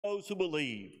those who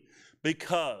believe,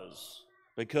 because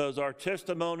our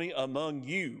testimony among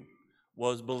you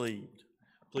was believed.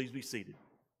 Please be seated.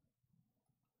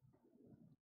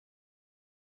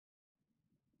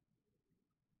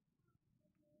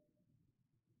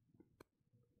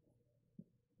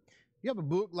 You have a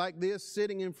book like this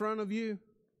sitting in front of you,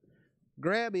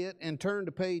 grab it and turn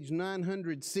to page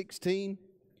 916.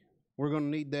 We're going to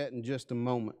need that in just a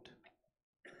moment.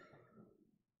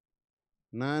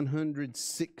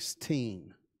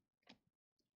 916.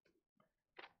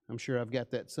 I'm sure I've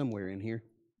got that somewhere in here.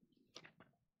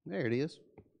 There it is.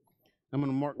 I'm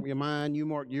going to mark mine, you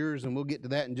mark yours, and we'll get to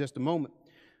that in just a moment.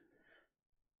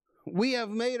 We have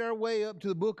made our way up to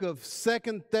the book of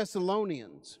 2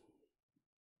 Thessalonians.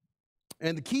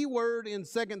 And the key word in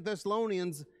 2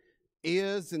 Thessalonians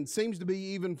is, and seems to be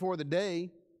even for the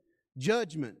day,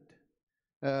 judgment.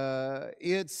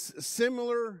 It's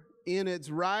similar in its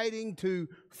writing to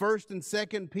 1 and 2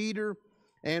 Peter,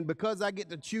 and because I get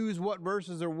to choose what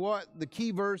verses are what, the key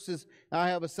verses I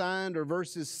have assigned are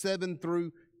verses 7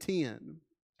 through 10.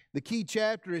 The key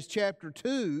chapter is chapter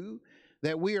 2,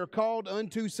 that we are called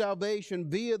unto salvation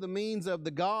via the means of the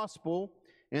gospel,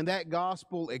 and that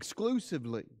gospel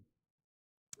exclusively.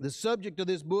 The subject of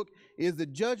this book is the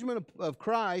judgment of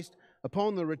Christ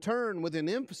upon the return, with an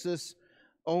emphasis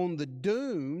on the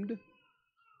doomed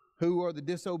who are the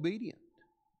disobedient.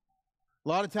 A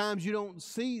lot of times you don't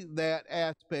see that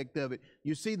aspect of it.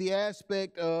 You see the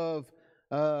aspect of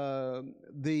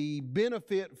the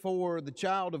benefit for the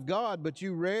child of God, but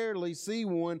you rarely see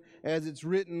one as it's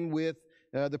written with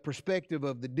the perspective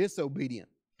of the disobedient.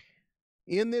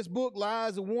 In this book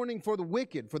lies a warning for the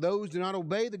wicked, for those who do not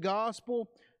obey the gospel,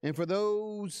 and for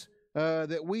those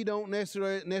that we don't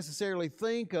necessarily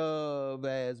think of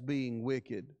as being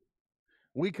wicked.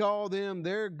 We call them,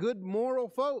 they're good moral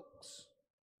folks.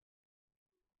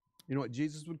 You know what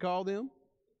Jesus would call them?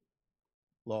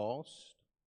 Lost.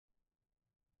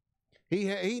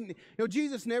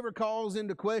 Jesus never calls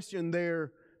into question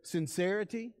their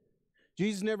sincerity.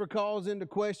 Jesus never calls into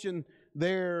question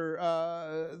their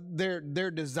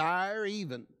desire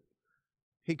even.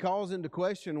 He calls into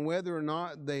question whether or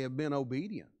not they have been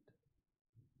obedient.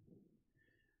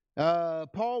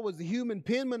 Paul was the human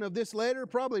penman of this letter,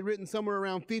 probably written somewhere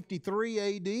around 53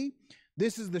 A.D.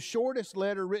 This is the shortest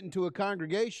letter written to a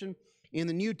congregation in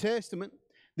the New Testament.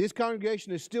 This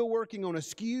congregation is still working on a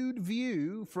skewed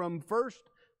view from 1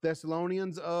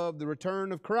 Thessalonians of the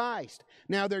return of Christ.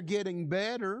 Now they're getting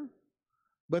better,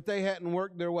 but they hadn't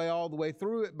worked their way all the way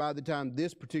through it by the time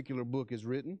this particular book is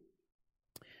written.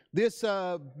 This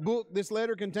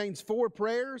letter contains 4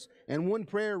 prayers and 1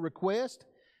 prayer request.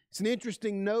 It's an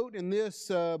interesting note in this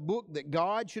book that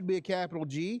God should be a capital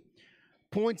G.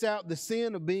 Points out the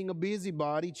sin of being a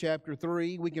busybody, chapter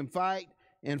 3. We can fight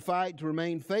to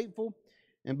remain faithful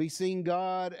and be seen by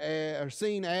God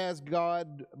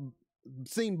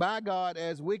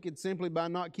as wicked simply by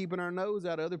not keeping our nose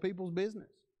out of other people's business.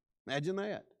 Imagine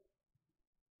that.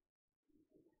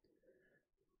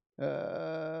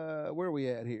 Where are we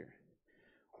at here?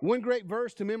 One great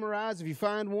verse to memorize, if you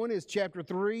find one, is chapter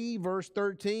 3, verse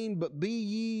 13. But be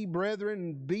ye,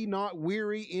 brethren, be not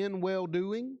weary in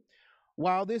well-doing.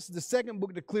 While this is the second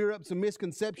book to clear up some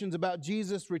misconceptions about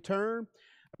Jesus' return,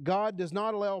 God does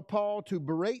not allow Paul to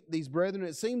berate these brethren.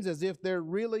 It seems as if they're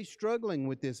really struggling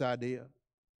with this idea.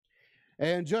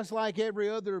 And just like every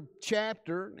other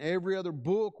chapter, every other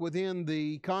book within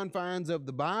the confines of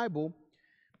the Bible,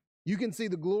 you can see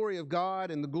the glory of God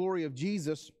and the glory of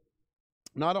Jesus,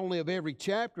 not only of every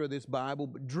chapter of this Bible,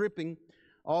 but dripping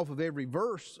off of every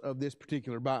verse of this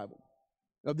particular Bible,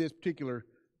 of this particular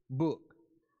book.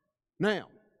 Now,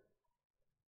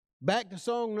 back to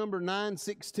song number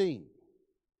 916.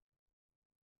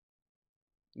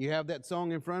 You have that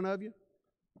song in front of you?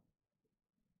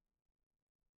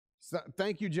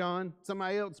 Thank you, John.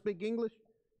 Somebody else speak English?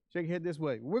 Shake your head this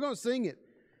way. We're going to sing it.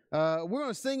 We're going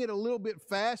to sing it a little bit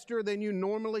faster than you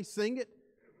normally sing it,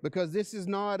 because this is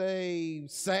not a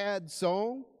sad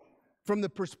song from the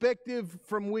perspective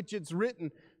from which it's written.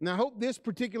 And I hope this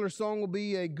particular song will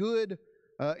be a good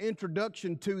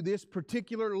introduction to this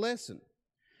particular lesson.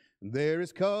 There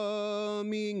is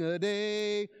coming a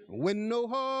day when no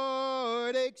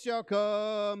heartache shall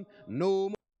come, no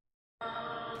more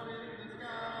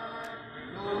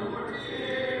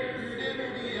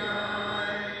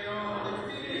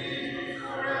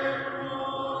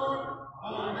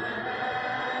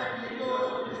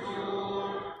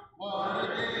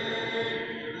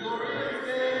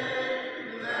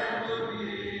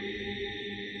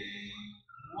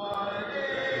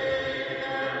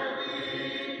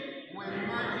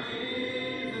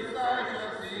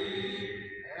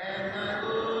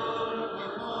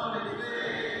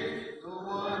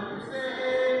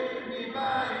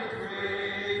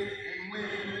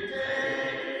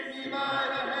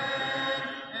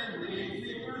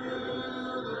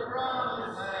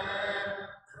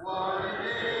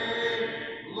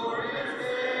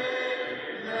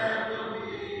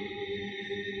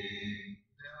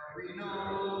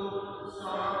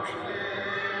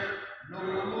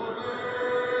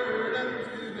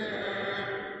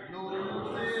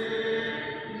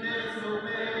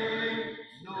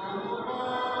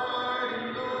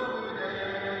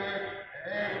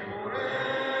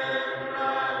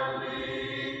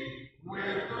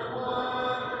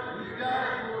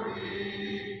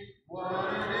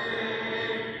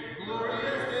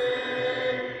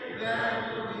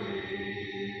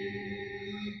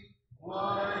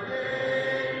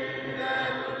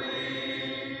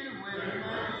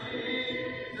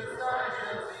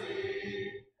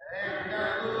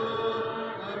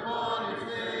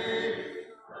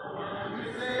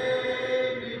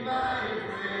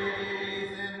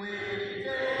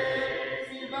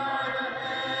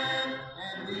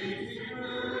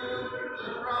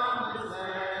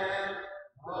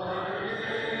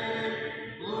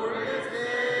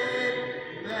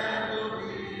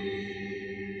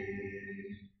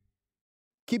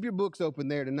Keep your books open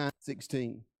there to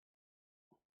 9:16.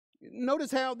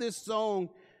 Notice how this song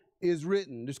is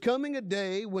written. There's coming a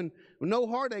day when no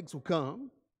heartaches will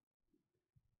come,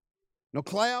 no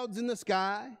clouds in the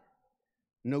sky,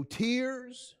 no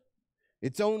tears.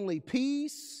 It's only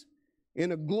peace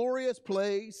in a glorious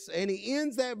place. And he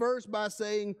ends that verse by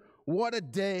saying, what a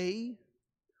day,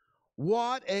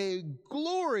 what a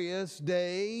glorious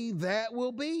day that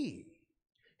will be.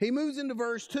 He moves into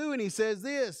verse 2 and he says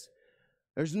this,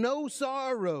 there's no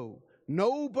sorrow,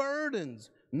 no burdens,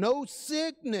 no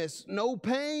sickness, no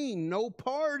pain, no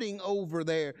parting over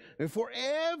there. And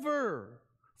forever,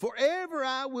 forever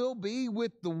I will be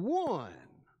with the one.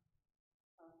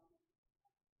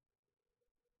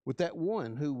 With that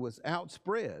one who was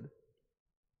outspread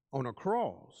on a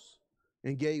cross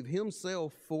and gave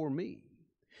himself for me.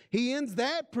 He ends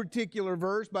that particular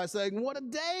verse by saying, what a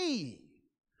day,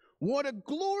 what a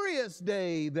glorious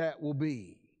day that will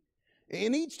be.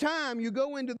 And each time you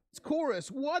go into this chorus,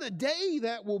 what a day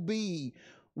that will be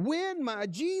when my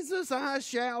Jesus I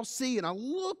shall see, and I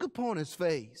look upon his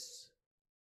face.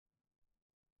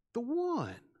 The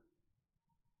one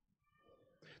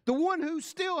who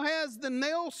still has the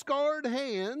nail-scarred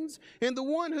hands, and the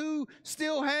one who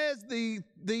still has the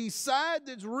side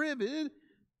that's riveted.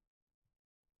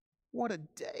 What a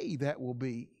day that will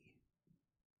be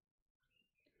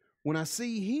when I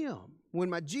see him, when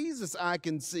my Jesus I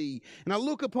can see, and I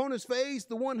look upon his face,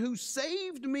 the one who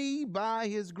saved me by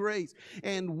his grace.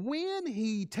 And when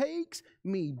he takes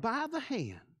me by the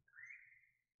hand,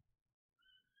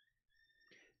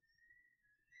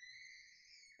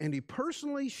 and he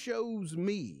personally shows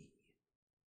me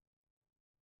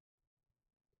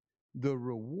the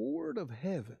reward of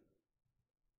heaven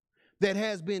that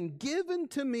has been given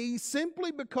to me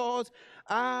simply because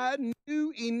I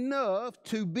knew enough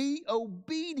to be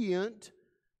obedient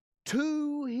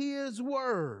to his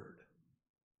word.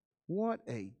 What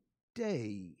a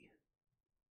day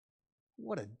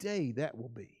that will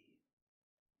be.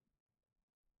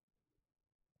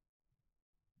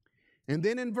 And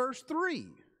then in verse 3,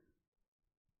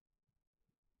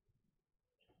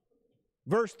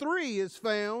 verse 3 is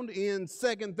found in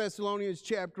 2 Thessalonians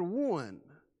chapter 1.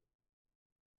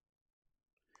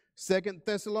 2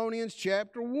 Thessalonians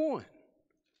chapter 1,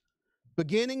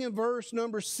 beginning in verse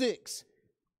number 6.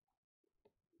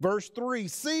 Verse 3,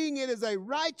 seeing it is a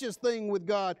righteous thing with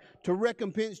God to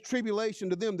recompense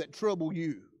tribulation to them that trouble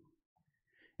you.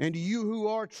 And to you who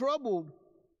are troubled,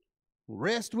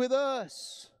 rest with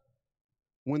us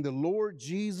when the Lord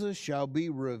Jesus shall be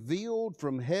revealed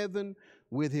from heaven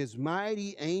with his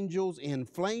mighty angels in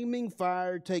flaming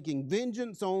fire, taking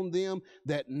vengeance on them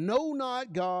that know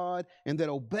not God and that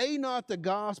obey not the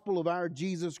gospel of our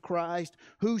Jesus Christ,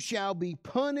 who shall be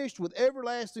punished with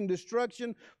everlasting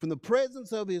destruction from the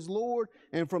presence of his Lord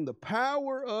and from the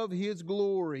power of his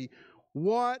glory.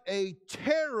 What a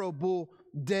terrible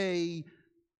day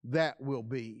that will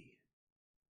be.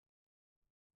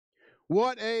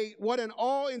 What an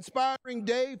awe-inspiring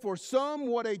day for some,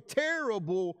 what a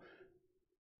terrible,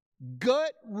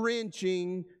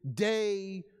 gut-wrenching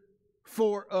day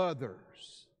for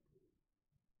others.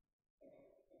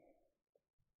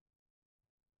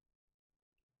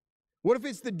 What if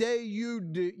it's the day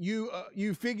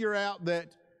you figure out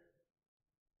that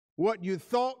what you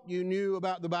thought you knew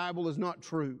about the Bible is not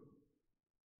true?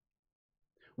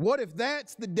 What if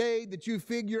that's the day that you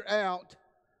figure out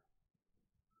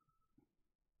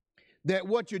that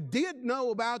what you did know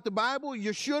about the Bible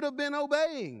you should have been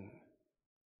obeying?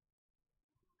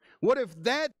 What if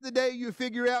that's the day you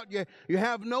figure out you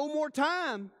have no more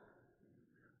time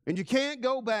and you can't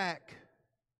go back?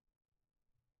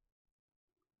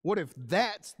 What if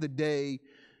that's the day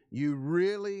you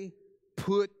really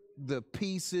put the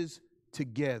pieces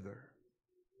together?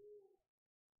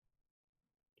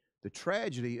 The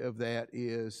tragedy of that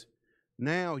is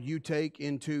now you take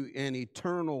into an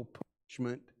eternal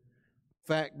punishment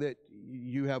the fact that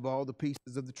you have all the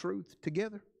pieces of the truth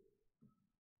together.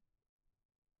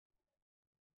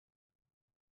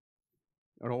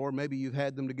 Or maybe you've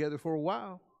had them together for a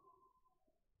while.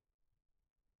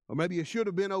 Or maybe you should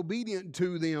have been obedient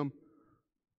to them.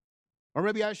 Or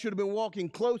maybe I should have been walking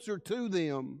closer to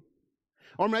them.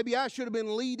 Or maybe I should have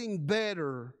been leading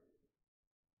better.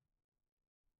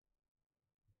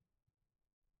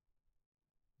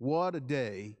 What a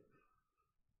day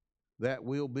that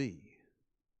will be.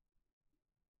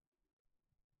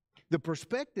 The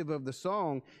perspective of the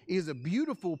song is a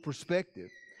beautiful perspective.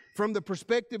 From the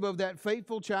perspective of that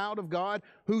faithful child of God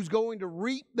who's going to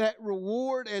reap that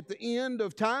reward at the end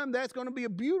of time, that's going to be a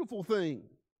beautiful thing.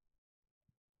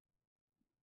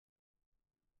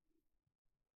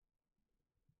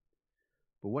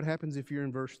 But what happens if you're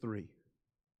in verse 3?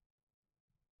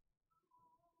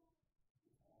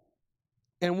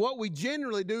 And what we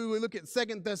generally do, we look at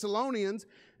 2 Thessalonians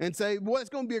and say, well,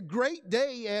 it's going to be a great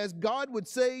day, as God would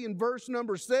say in verse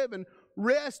number 7,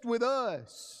 rest with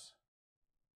us.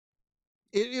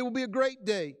 It will be a great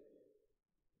day.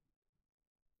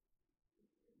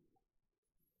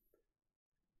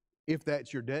 If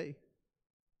that's your day.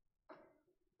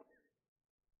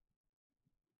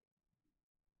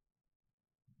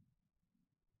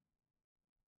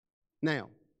 Now,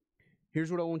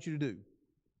 here's what I want you to do.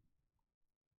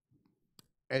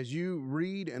 As you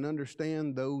read and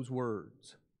understand those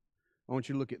words, I want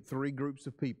you to look at 3 groups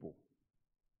of people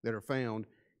that are found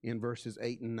in verses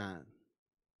 8 and 9.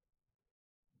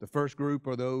 The first group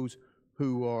are those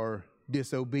who are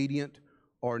disobedient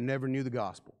or never knew the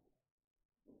gospel.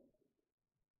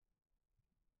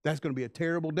 That's going to be a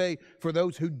terrible day for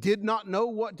those who did not know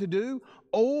what to do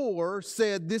or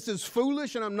said, this is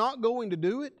foolish and I'm not going to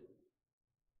do it.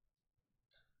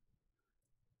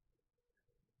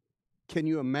 Can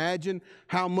you imagine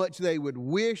how much they would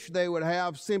wish they would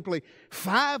have simply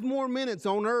 5 more minutes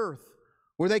on earth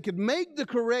where they could make the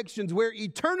corrections, where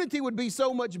eternity would be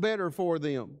so much better for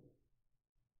them?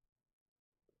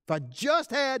 If I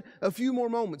just had a few more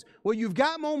moments. Well, you've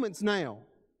got moments now.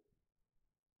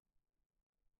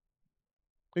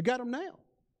 You've got them now.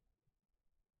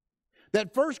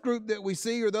 That first group that we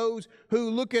see are those who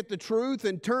look at the truth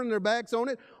and turn their backs on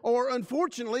it, or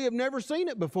unfortunately have never seen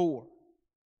it before.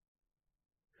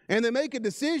 And they make a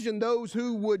decision, those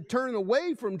who would turn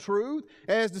away from truth,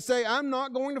 as to say, I'm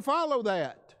not going to follow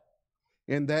that.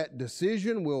 And that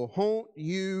decision will haunt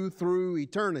you through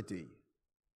eternity.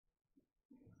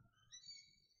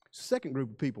 Second group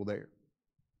of people there.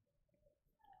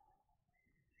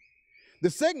 The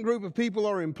second group of people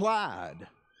are implied.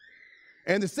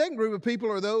 And the second group of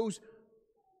people are those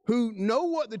who know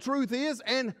what the truth is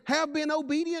and have been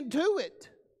obedient to it.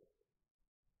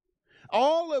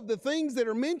 All of the things that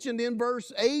are mentioned in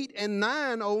verse 8 and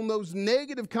 9 on those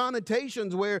negative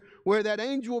connotations where that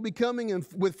angel will be coming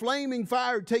with flaming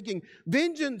fire, taking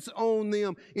vengeance on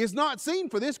them, is not seen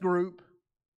for this group.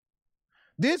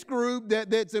 This group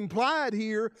that's implied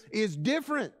here is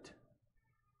different.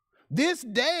 This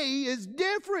day is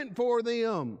different for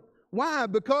them. Why?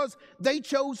 Because they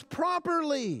chose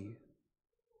properly.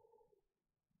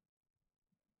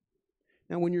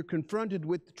 Now, when you're confronted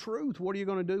with the truth, what are you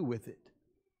going to do with it?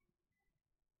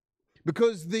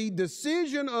 Because the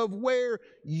decision of where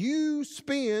you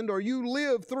spend or you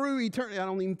live through eternity, I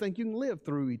don't even think you can live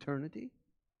through eternity.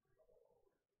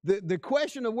 The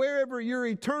question of wherever your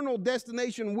eternal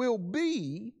destination will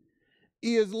be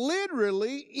is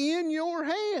literally in your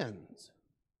hands.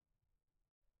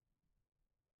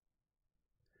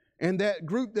 And that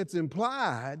group that's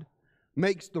implied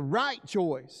makes the right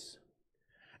choice.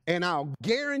 And I'll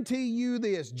guarantee you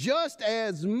this, just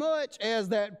as much as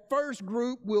that first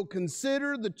group will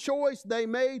consider the choice they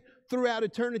made throughout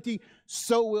eternity,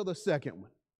 so will the second one.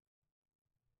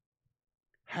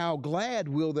 How glad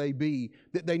will they be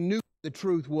that they knew what the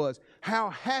truth was? How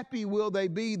happy will they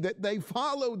be that they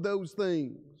followed those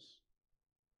things?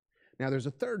 Now there's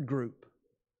a third group.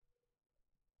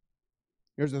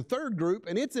 There's a third group,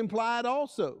 and it's implied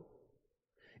also.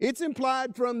 It's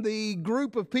implied from the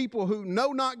group of people who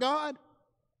know not God.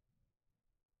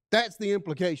 That's the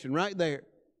implication right there.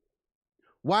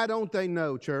 Why don't they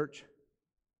know, church?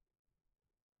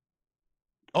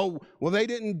 Oh, well,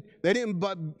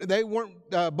 they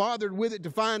weren't bothered with it to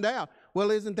find out.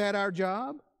 Well, isn't that our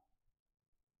job?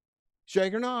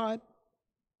 Shake or nod.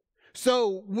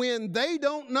 So when they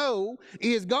don't know,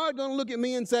 is God going to look at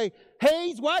me and say,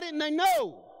 Hayes, why didn't they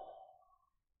know?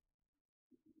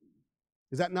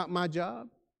 Is that not my job?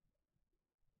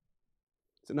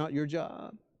 Is it not your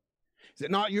job? Is it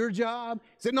not your job?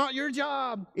 Is it not your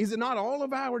job? Is it not all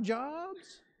of our jobs?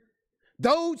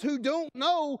 Those who don't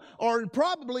know are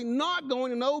probably not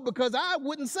going to know because I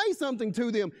wouldn't say something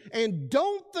to them. And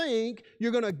don't think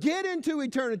you're going to get into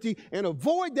eternity and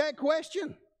avoid that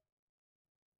question.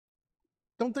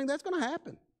 Don't think that's going to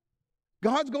happen.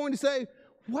 God's going to say,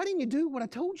 why didn't you do what I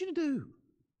told you to do?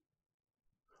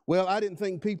 Well, I didn't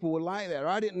think people would like that, or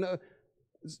I didn't know.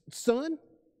 Son,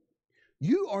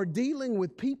 you are dealing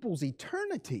with people's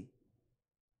eternity.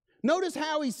 Notice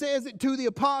how he says it to the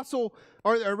apostle,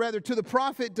 or rather to the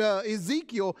prophet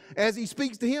Ezekiel, as he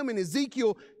speaks to him in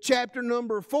Ezekiel chapter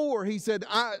number 4. He said,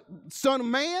 son of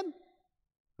man,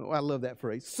 oh, I love that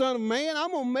phrase, son of man, I'm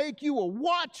going to make you a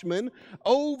watchman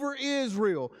over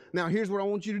Israel. Now, here's what I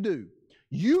want you to do.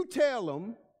 You tell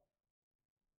them,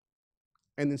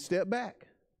 and then step back.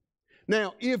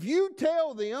 Now, if you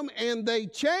tell them and they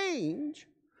change,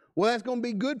 well, that's going to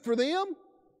be good for them.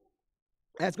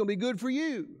 That's going to be good for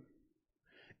you.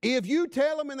 If you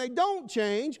tell them and they don't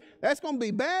change, that's going to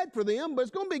be bad for them, but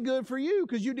it's going to be good for you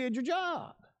because you did your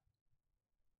job.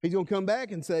 He's going to come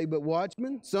back and say, but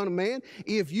watchman, son of man,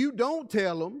 if you don't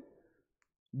tell them,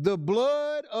 the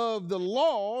blood of the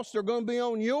lost are going to be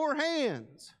on your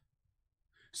hands.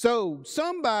 So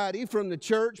somebody from the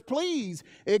church, please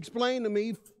explain to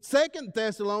me 2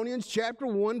 Thessalonians chapter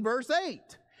 1, verse 8.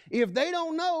 If they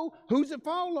don't know, who's it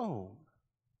fall on?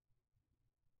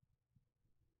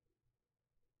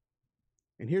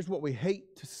 And here's what we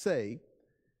hate to say,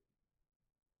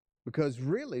 because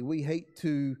really we hate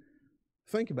to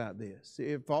think about this.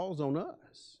 It falls on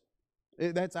us.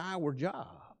 That's our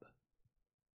job.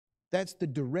 That's the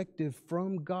directive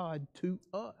from God to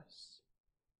us.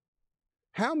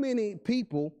 How many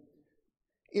people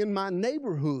in my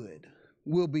neighborhood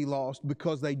will be lost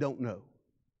because they don't know?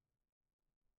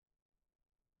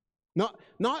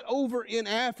 Not over in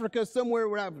Africa somewhere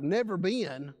where I've never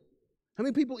been. How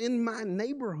many people in my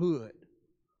neighborhood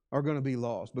are going to be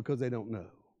lost because they don't know?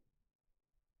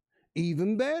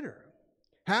 Even better,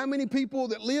 how many people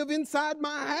that live inside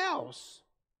my house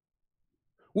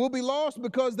will be lost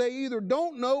because they either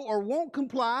don't know or won't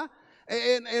comply,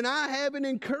 and I haven't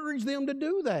encouraged them to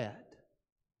do that?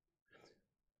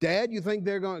 Dad, you think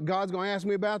God's going to ask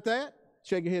me about that?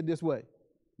 Shake your head this way.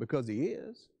 Because He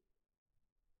is.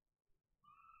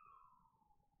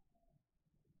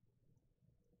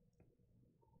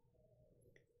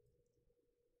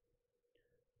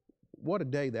 What a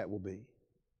day that will be.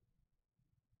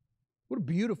 What a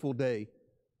beautiful day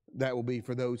that will be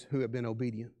for those who have been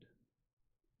obedient.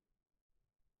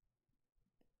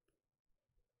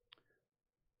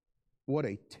 What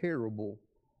a terrible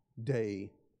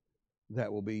day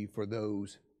that will be for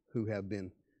those who have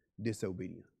been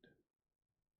disobedient.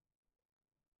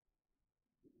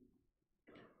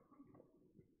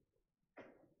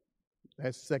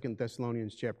 That's 2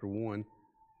 Thessalonians chapter 1,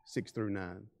 6 through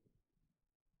 9.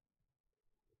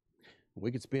 We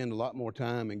could spend a lot more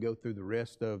time and go through the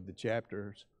rest of the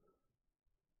chapters.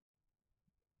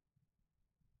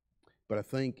 But I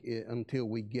think until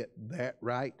we get that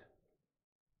right,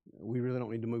 we really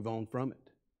don't need to move on from it.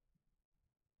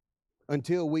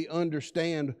 Until we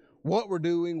understand what we're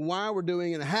doing, why we're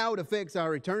doing, and how it affects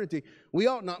our eternity, we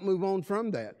ought not move on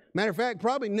from that. Matter of fact,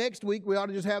 probably next week we ought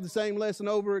to just have the same lesson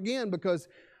over again, because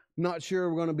I'm not sure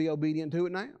we're going to be obedient to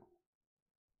it now.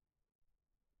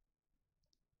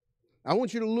 I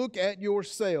want you to look at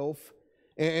yourself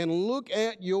and look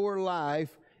at your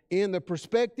life in the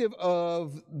perspective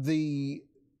of the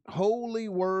holy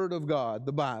Word of God,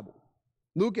 the Bible.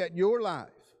 Look at your life.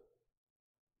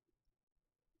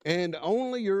 And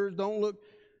only yours. Don't look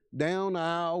down the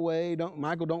aisleway.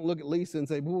 Michael, don't look at Lisa and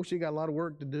say, boy, she got a lot of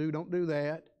work to do. Don't do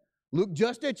that. Look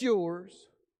just at yours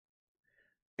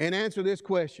and answer this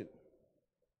question.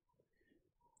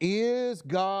 Is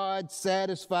God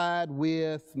satisfied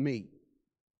with me?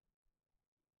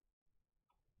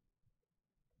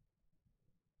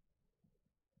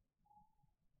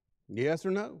 Yes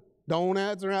or no? Don't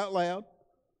answer out loud.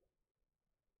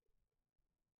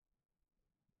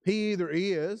 He either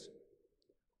is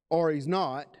or He's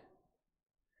not.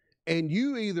 And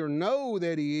you either know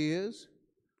that He is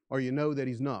or you know that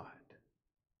He's not.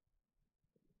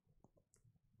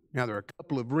 Now, there are a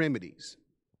couple of remedies.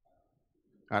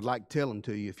 I'd like to tell them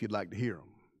to you if you'd like to hear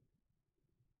them.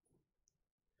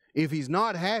 If He's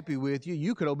not happy with you,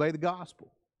 you could obey the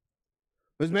gospel.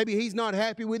 Because maybe He's not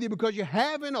happy with you because you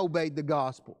haven't obeyed the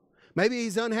gospel. Maybe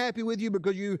He's unhappy with you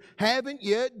because you haven't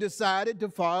yet decided to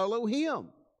follow Him.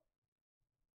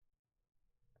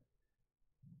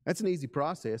 That's an easy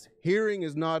process. Hearing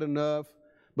is not enough,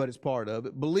 but it's part of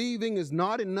it. Believing is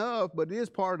not enough, but it is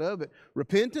part of it.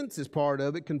 Repentance is part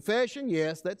of it. Confession,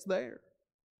 yes, that's there.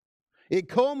 It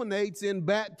culminates in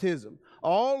baptism.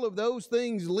 All of those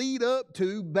things lead up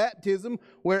to baptism,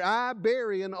 where I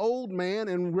bury an old man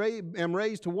and am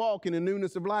raised to walk in the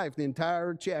newness of life, the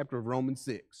entire chapter of Romans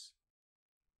 6.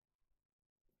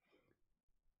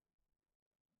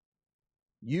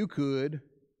 You could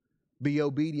be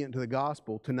obedient to the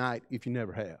gospel tonight if you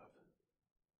never have.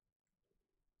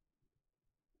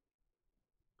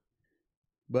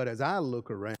 But as I look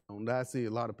around, I see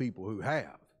a lot of people who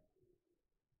have.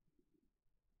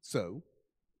 so.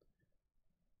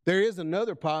 There is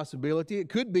another possibility. It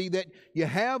could be that you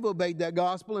have obeyed that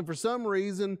gospel, and for some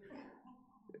reason,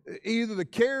 either the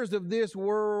cares of this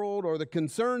world or the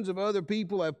concerns of other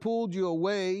people have pulled you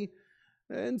away,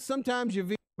 and sometimes you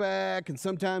veer back, and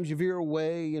sometimes you veer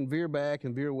away and veer back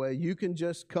and veer away. You can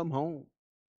just come home.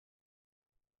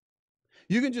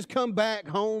 You can just come back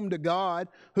home to God,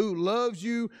 who loves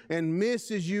you and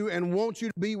misses you and wants you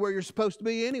to be where you're supposed to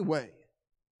be anyway.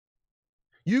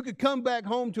 You could come back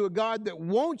home to a God that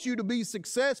wants you to be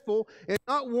successful, and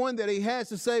not one that He has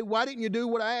to say, why didn't you do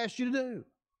what I asked you to do?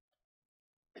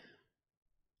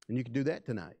 And you can do that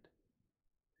tonight.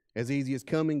 As easy as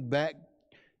coming back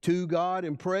to God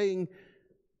and praying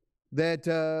that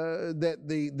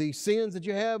the sins that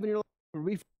you have in your life will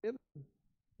be forgiven. And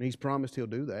He's promised He'll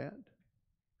do that.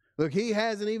 Look, He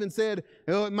hasn't even said,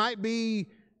 oh, it might be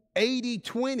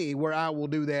 80-20 where I will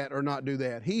do that or not do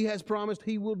that. He has promised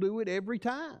He will do it every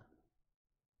time.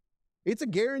 It's a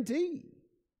guarantee.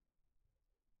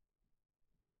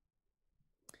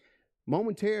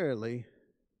 Momentarily,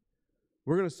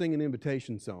 we're going to sing an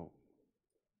invitation song.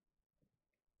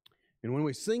 And when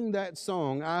we sing that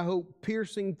song, I hope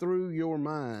piercing through your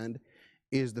mind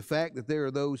is the fact that there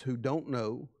are those who don't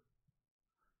know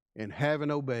and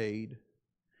haven't obeyed,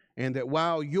 and that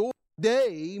while your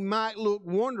day might look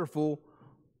wonderful,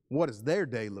 what does their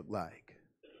day look like?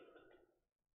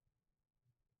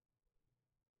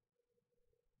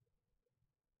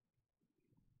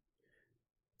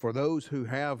 For those who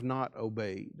have not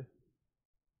obeyed,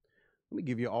 let me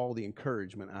give you all the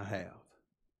encouragement I have.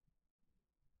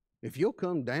 If you'll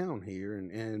come down here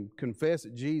and confess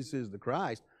that Jesus is the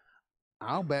Christ,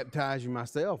 I'll baptize you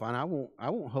myself, and I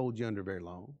won't hold you under very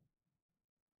long.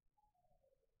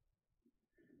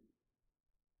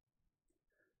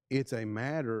 It's a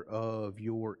matter of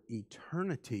your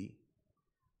eternity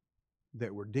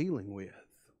that we're dealing with.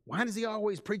 Why does he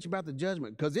always preach about the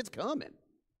judgment? Because it's coming,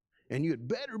 and you'd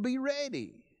better be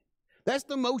ready. That's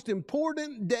the most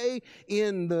important day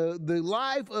in the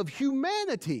life of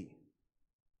humanity.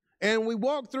 And we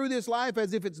walk through this life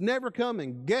as if it's never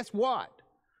coming. Guess what?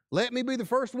 Let me be the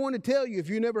first one to tell you, if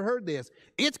you never heard this,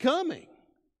 it's coming.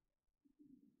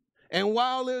 And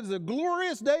while it's a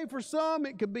glorious day for some,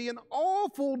 it could be an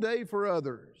awful day for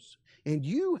others. And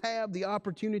you have the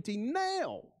opportunity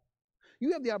now.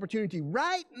 You have the opportunity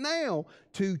right now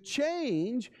to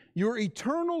change your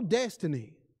eternal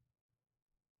destiny.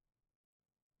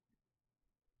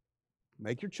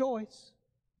 Make your choice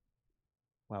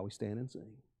while we stand and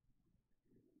sing.